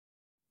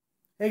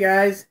Hey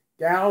guys,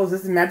 gals,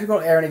 this is Magical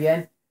Aaron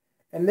again,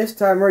 and this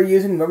time we're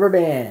using rubber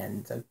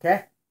bands,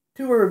 okay?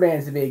 Two rubber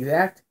bands to be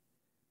exact.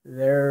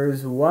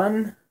 There's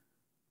one,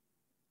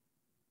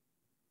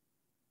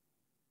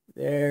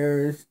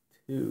 there's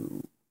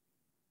two.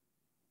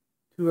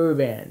 Two rubber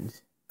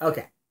bands.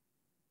 Okay.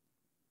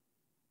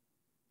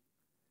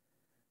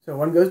 So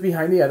one goes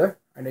behind the other.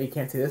 I know you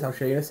can't see this, I'll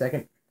show you in a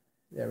second.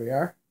 There we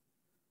are.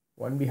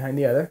 One behind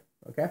the other,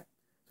 okay?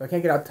 So I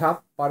can't get out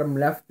top, bottom,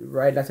 left,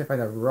 right. That's if I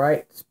find the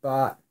right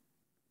spot.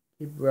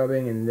 Keep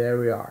rubbing, and there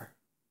we are.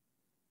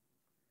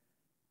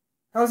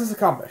 How is this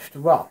accomplished?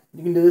 Well,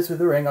 you can do this with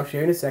the ring. I'll show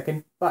you in a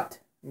second, but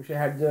we should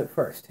have to do it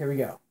first. Here we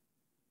go.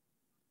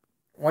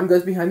 One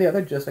goes behind the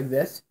other, just like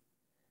this.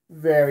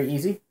 Very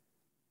easy.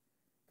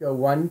 Go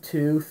 1,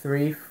 2,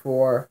 3,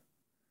 4,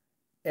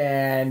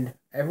 and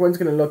everyone's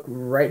going to look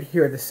right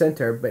here at the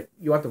center, but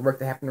you want the work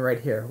to happen right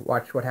here.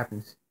 Watch what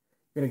happens.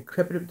 You're going to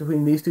clip it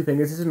between these two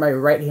fingers. This is my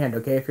right hand,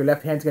 okay? If your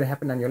left hand's going to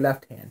happen on your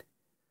left hand.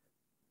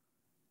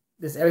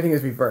 Everything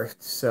is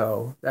reversed,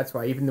 so that's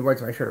why even the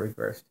words on my shirt are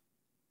reversed.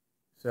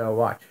 So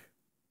watch.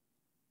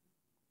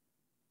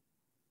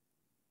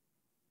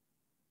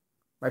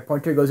 My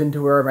pointer goes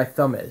into where my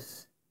thumb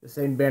is. The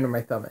same band where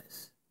my thumb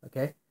is.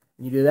 Okay?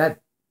 And you do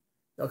that,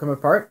 they'll come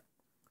apart.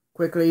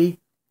 Quickly,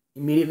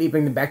 immediately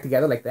bring them back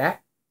together like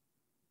that.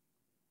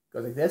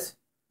 Goes like this.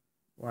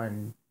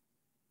 1,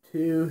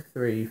 2,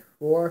 3,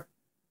 4.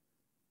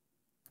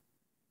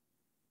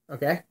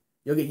 Okay?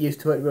 You'll get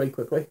used to it really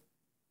quickly.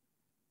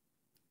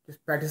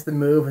 Just practice the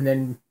move and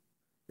then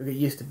you'll get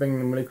used to bringing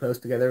them really close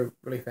together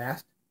really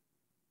fast.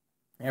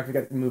 You have to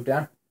get the move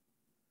down.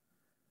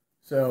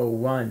 So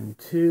 1,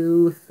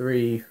 2,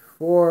 3,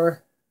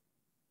 4.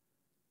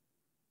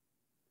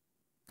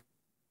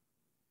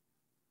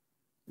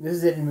 This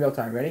is it in real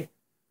time. Ready?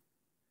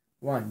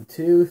 1,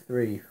 2,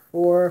 3,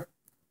 4.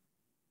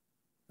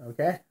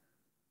 Okay.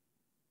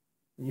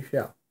 And you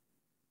shall.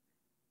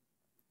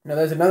 Now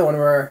there's another one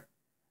where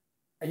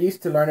I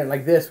used to learn it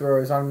like this, where it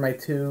was on my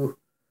two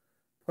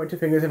pointer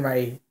fingers and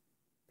my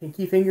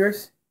pinky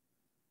fingers.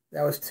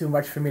 That was too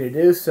much for me to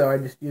do, so I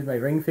just used my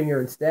ring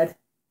finger instead.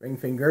 Ring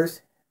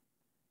fingers.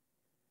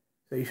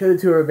 So you show the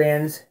two rubber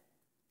bands.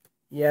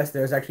 Yes,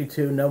 there's actually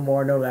two, no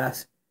more, no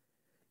less.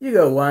 You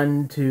go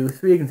 1, 2,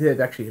 3. You can see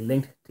they've actually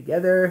linked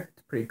together.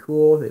 It's pretty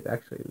cool. They've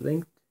actually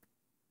linked.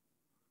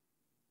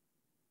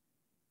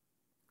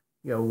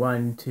 You go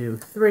 1, 2,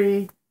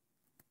 3.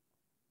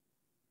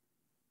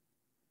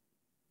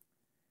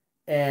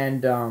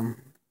 And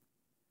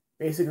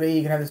basically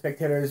you can have the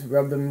spectators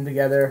rub them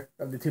together,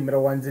 rub the two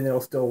middle ones, and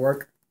it'll still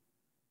work.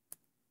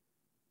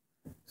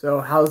 So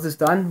how is this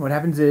done? What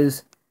happens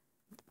is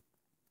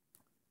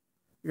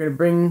you're going to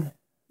bring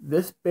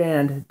this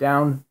band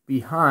down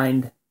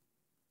behind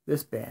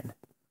this band.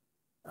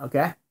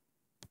 Okay?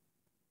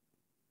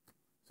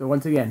 So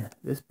once again,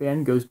 this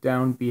band goes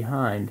down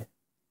behind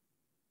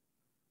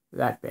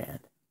that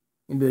band.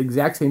 And do the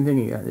exact same thing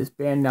again. This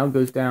band now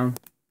goes down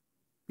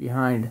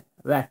behind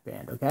that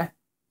band, okay?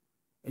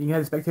 And you can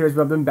have the spectators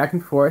rub them back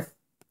and forth,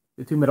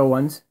 the two middle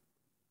ones.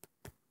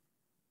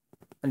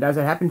 And as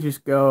that happens,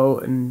 just go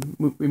and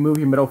remove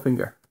your middle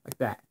finger, like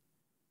that.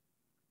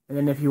 And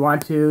then if you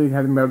want to, you can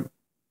have them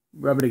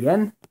rub it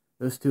again,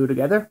 those two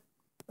together.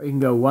 Or you can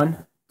go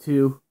 1,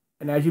 2,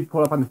 and as you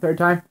pull up on the third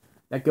time,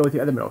 let go with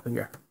your other middle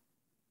finger.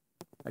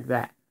 Like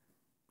that.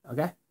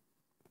 Okay?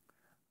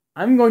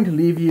 I'm going to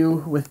leave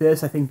you with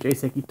this. I think Jay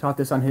Seki taught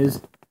this on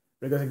his.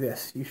 But it goes like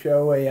this. You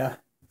show a,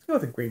 let's go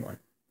with a green one.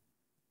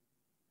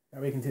 Now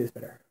we can see this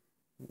better.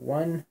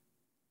 1,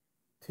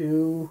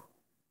 2,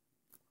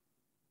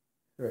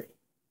 3.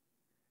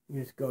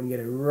 You just go and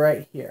get it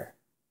right here.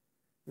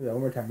 Do that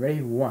one more time.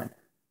 Ready? 1,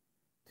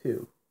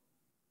 2,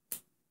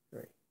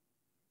 3.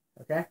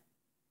 Okay?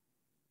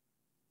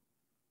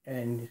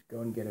 And just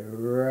go and get it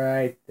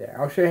right there.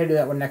 I'll show you how to do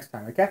that one next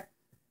time, okay?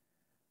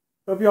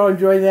 Hope you all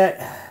enjoyed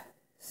that.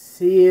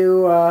 See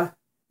you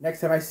next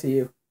time I see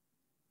you.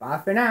 Bye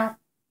for now.